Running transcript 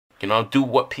You know, do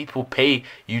what people pay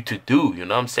you to do. You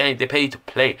know what I'm saying? They pay you to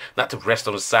play, not to rest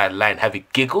on the sideline having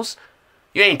giggles.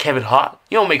 You ain't Kevin Hart.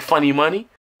 You don't make funny money.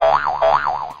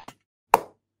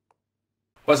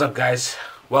 What's up, guys?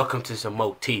 Welcome to some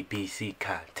more TBC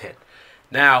content.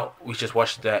 Now, we just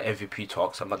watched the MVP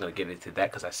talks. I'm not going to get into that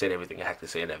because I said everything I had to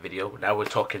say in that video. Now we're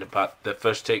talking about the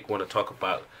first take. We want to talk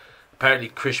about apparently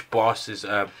Chris Bosh's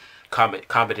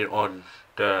commented on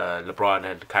the LeBron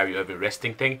and Kyrie Irving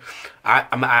resting thing. I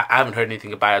haven't heard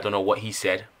anything about it. I don't know what he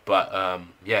said. But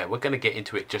yeah, we're going to get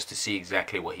into it just to see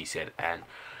exactly what he said and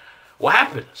what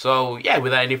happened. So yeah,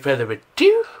 without any further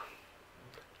ado,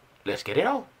 let's get it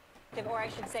on. Or I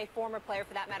should say former player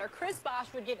for that matter, Chris Bosh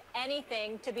would give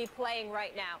anything to be playing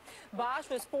right now. Bosh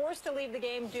was forced to leave the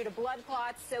game due to blood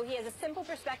clots, so he has a simple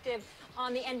perspective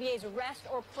on the NBA's rest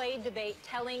or play debate,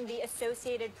 telling the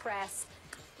Associated Press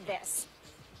this.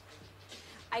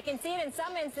 I can see it in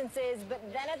some instances, but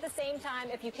then at the same time,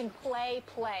 if you can play.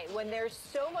 When there's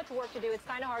so much work to do, it's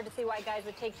kind of hard to see why guys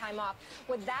would take time off.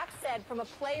 With that said, from a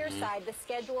player's side, the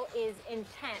schedule is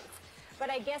intense. But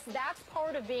I guess that's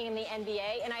part of being in the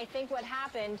NBA, and I think what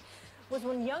happened was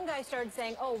when young guys started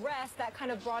saying, oh, rest, that kind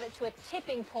of brought it to a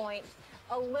tipping point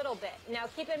a little bit. Now,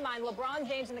 keep in mind, LeBron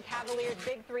James and the Cavaliers'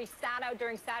 Big Three sat out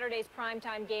during Saturday's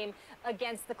primetime game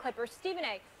against the Clippers. Stephen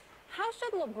A., how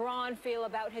should LeBron feel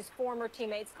about his former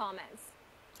teammates' comments?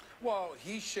 Well,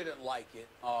 he shouldn't like it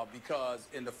because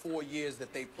in the 4 years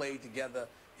that they played together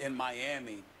in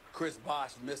Miami, Chris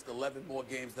Bosh missed 11 more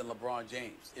games than LeBron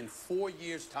James. In 4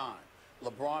 years' time,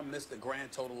 LeBron missed a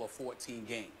grand total of 14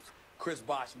 games. Chris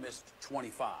Bosh missed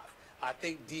 25. I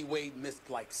think D-Wade missed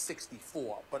like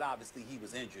 64, but obviously he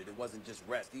was injured. It wasn't just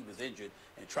rest. He was injured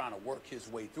and trying to work his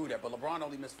way through that. But LeBron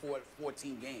only missed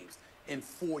 14 games in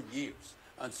 4 years.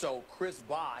 And so Chris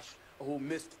Bosh, who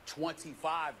missed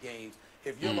 25 games,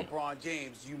 if you're LeBron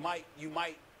James, you might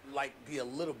like be a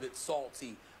little bit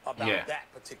salty about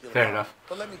that particular. Fair enough.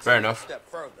 But let me Fair take enough. a step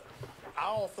further. I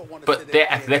also want to But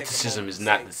their athleticism is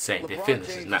not the same. Their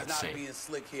fitness is not the same. Being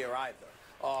slick here either.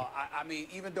 I mean,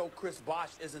 even though Chris Bosh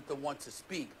isn't the one to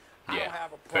speak, I don't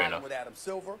have a problem with Adam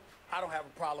Silver. I don't have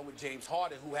a problem with James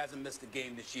Harden, who hasn't missed a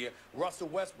game this year. Russell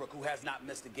Westbrook, who has not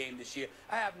missed a game this year.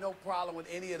 I have no problem with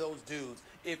any of those dudes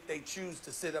if they choose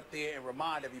to sit up there and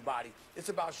remind everybody. It's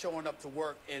about showing up to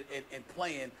work and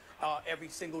playing every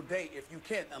single day if you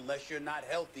can, unless you're not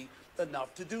healthy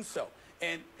enough to do so.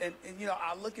 And you know,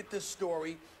 I look at this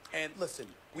story, and listen,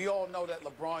 we all know that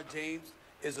LeBron James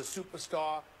is a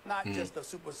superstar, not just a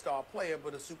superstar player,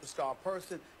 but a superstar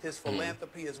person. His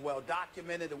philanthropy is well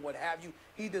documented and what have you.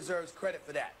 He deserves credit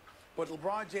for that. But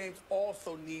LeBron James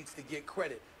also needs to get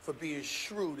credit for being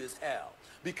shrewd as hell.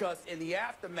 Because in the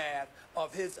aftermath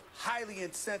of his highly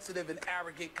insensitive and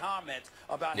arrogant comments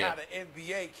about how the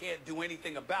NBA can't do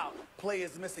anything about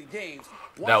players missing games.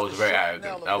 That was very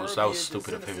arrogant. That was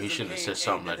stupid of him. He shouldn't have said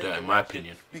something like that, in my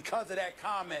opinion. Because of that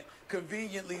comment,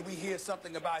 conveniently, we hear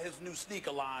something about his new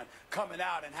sneaker line coming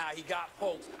out and how he got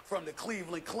folks from the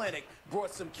Cleveland Clinic,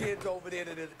 brought some kids over there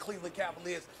to the Cleveland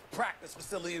Cavaliers practice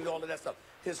facility and all of that stuff.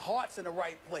 His heart's in the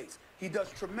right place. He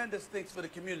does tremendous things for the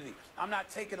community. I'm not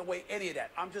taking away any of that.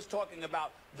 I'm just talking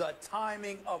about the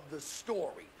timing of the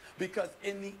story. Because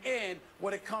in the end,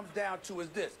 what it comes down to is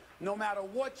this. No matter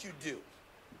what you do,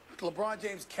 LeBron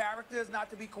James' character is not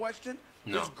to be questioned.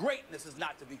 His greatness is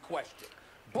not to be questioned.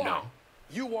 But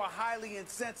you were highly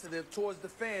insensitive towards the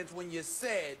fans when you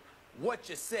said what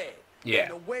you said. Yeah,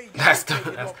 and the way you that's the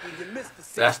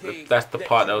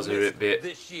part that was a bit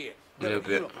this year. A little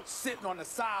bit, sitting on the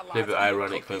sidelines, a little bit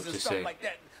ironic for him to say, like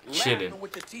that, chilling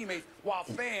with your teammates while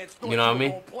fans you know what I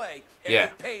mean? Play and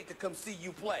get paid to come see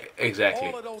you play. Exactly.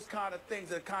 All of those kind of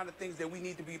things are the kind of things that we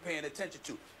need to be paying attention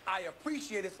to. I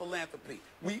appreciate his philanthropy.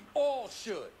 We all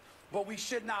should, but we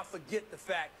should not forget the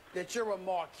fact that you're a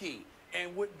marquee.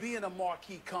 And with being a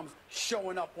marquee comes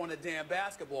showing up on a damn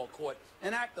basketball court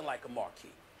and acting like a marquee.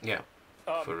 Yeah,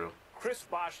 for real. Chris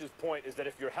Bosh's point is that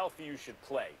if you're healthy, you should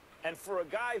play. And for a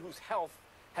guy whose health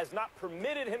has not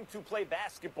permitted him to play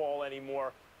basketball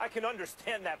anymore, I can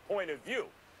understand that point of view.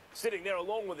 Sitting there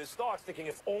alone with his thoughts thinking,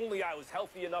 if only I was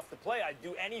healthy enough to play, I'd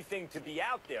do anything to be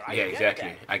out there. Yeah,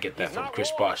 exactly. I get that from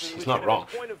Chris Bosh. He's not wrong.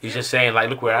 He's just saying,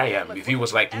 like, look where I am. If he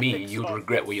was like me, you'd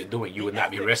regret what you're doing. You would not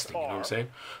be resting. You know what I'm saying?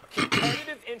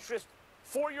 Competitive interest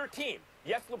for your team.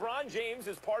 Yes, LeBron James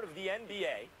is part of the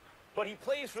NBA, but he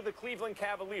plays for the Cleveland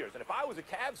Cavaliers. And if I was a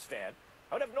Cavs fan,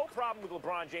 I would have no problem with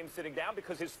LeBron James sitting down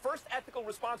because his first ethical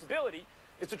responsibility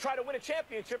is to try to win a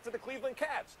championship for the Cleveland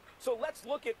Cavs. So let's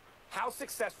look at how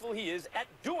successful he is at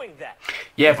doing that.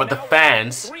 Yeah, but the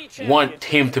fans want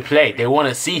him to play. They want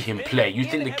to see him play. You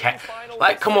think the cat...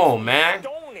 Like, come on, man.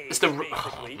 it's the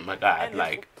oh my god,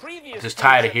 like I'm just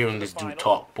tired of hearing this dude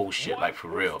talk bullshit, like for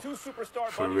real,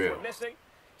 for real.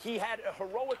 He had a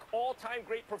heroic all-time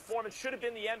great performance. Should have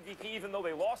been the MVP, even though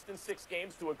they lost in 6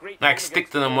 games to a great. Like stick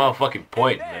to the motherfucking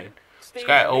point, man. This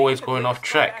guy always going off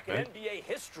track, man. NBA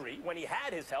history when he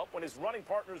had his help, when his running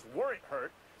partners weren't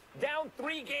hurt, down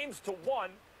 3-1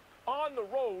 on the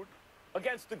road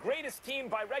against the greatest team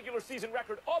by regular season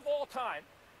record of all time,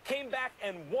 came back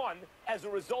and won as a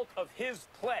result of his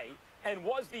play and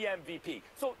was the MVP.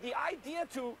 So the idea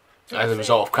as a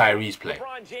result of Kyrie's play.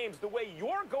 LeBron James, the way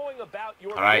you're going about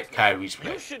your Alright, business, Kyrie's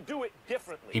play. you should do it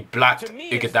differently. He blocked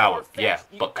Iguodala, yeah,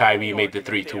 but Kyrie made the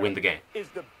 3 to win the game. Is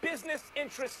the business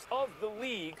interests of the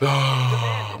league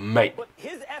mate. But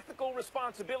his ethical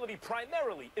responsibility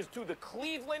primarily is to the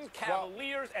Cleveland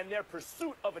Cavaliers and their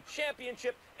pursuit of a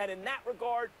championship. And in that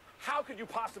regard, how could you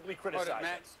possibly criticize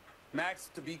Max,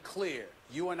 to be clear,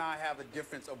 you and I have a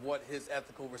difference of what his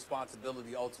ethical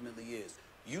responsibility ultimately is.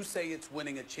 You say it's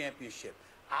winning a championship.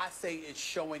 I say it's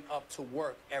showing up to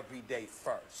work every day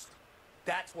first.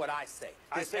 That's what I say.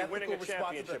 I say winning a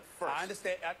championship first. I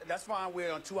understand. That's fine.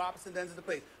 We're on 2 opposite ends of the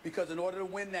place. Because in order to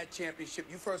win that championship,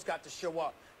 you first got to show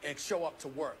up and show up to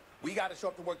work. We got to show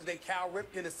up to work today. Cal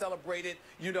Ripken is celebrated,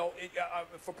 you know,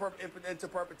 into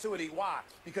perpetuity. Why?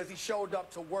 Because he showed up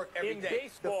to work every day.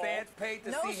 Baseball, the fans paid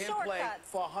to see him play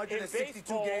for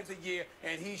 162 games a year,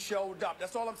 and he showed up.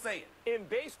 That's all I'm saying. In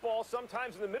baseball,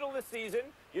 sometimes in the middle of the season,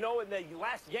 you know, in the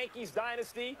last Yankees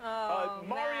dynasty,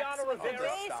 Mariano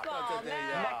Rivera.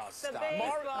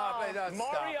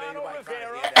 Mariano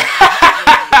Rivera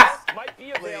might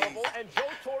be available, and Joe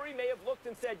Torre may have looked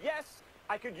and said, yes,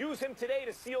 I could use him today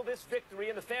to seal this victory,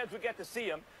 and the fans would get to see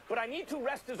him. But I need to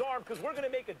rest his arm because we're going to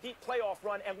make a deep playoff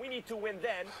run, and we need to win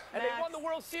then. And they won the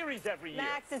World Series every year.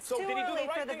 Max, it's too early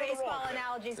for the baseball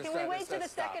analogies. Can we wait to the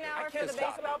second hour for the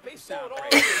baseball? Baseball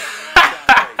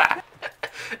at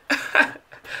all.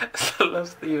 I love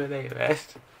Stephen A, man.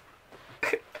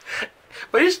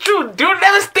 But it's true, dude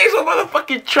never sticks on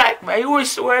motherfucking track, man. He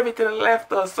always swerve it to the left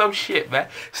or some shit, man.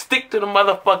 Stick to the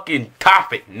motherfucking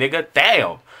topic, nigga.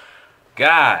 Damn.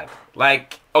 God,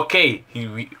 like, okay,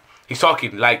 he's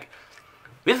talking like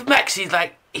with Max. He's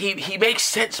like he makes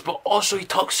sense, but also he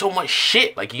talks so much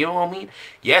shit. Like, you know what I mean?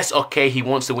 Yes, okay, he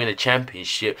wants to win a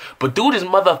championship, but dude is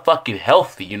motherfucking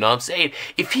healthy. You know what I'm saying?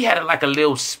 If he had like a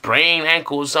little sprained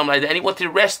ankle or something like that, and he wanted to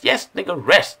rest, yes, nigga,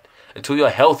 rest until you're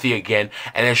healthy again,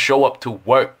 and then show up to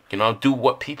work. You know, do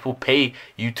what people pay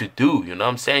you to do. You know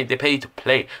what I'm saying? They pay you to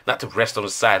play, not to rest on the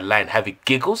sideline having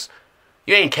giggles.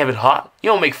 You ain't Kevin Hart.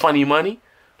 You don't make funny money.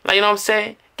 Like, you know what I'm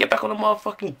saying? Get back on the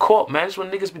motherfucking court, man. That's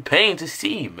what niggas be paying to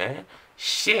see, man.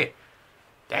 Shit.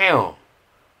 Damn.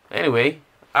 Anyway,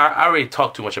 I already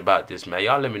talked too much about this, man.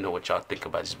 Y'all let me know what y'all think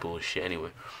about this bullshit anyway.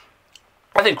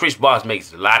 I think Chris Bosh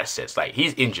makes a lot of sense. Like,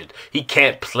 he's injured. He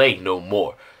can't play no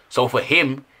more. So for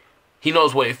him, he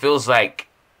knows what it feels like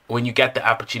when you got the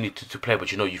opportunity to play,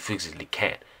 but you know you physically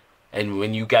can't. And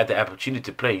when you got the opportunity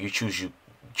to play, you choose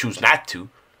not to.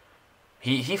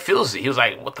 He feels it. He was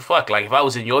like, what the fuck? Like, if I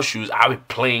was in your shoes, I'd be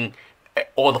playing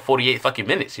all the 48 fucking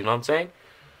minutes. You know what I'm saying?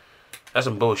 That's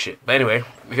some bullshit. But anyway,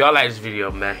 if y'all like this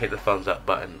video, man, hit the thumbs up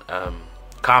button.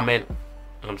 Comment. You know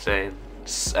what I'm saying?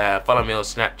 Follow me on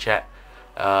Snapchat,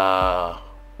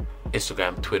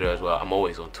 Instagram, Twitter as well. I'm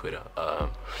always on Twitter.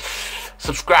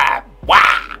 Subscribe.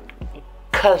 Why?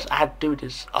 Because I do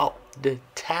this all the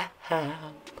time.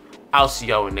 I'll see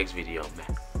y'all in the next video,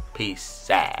 man. Peace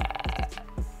out.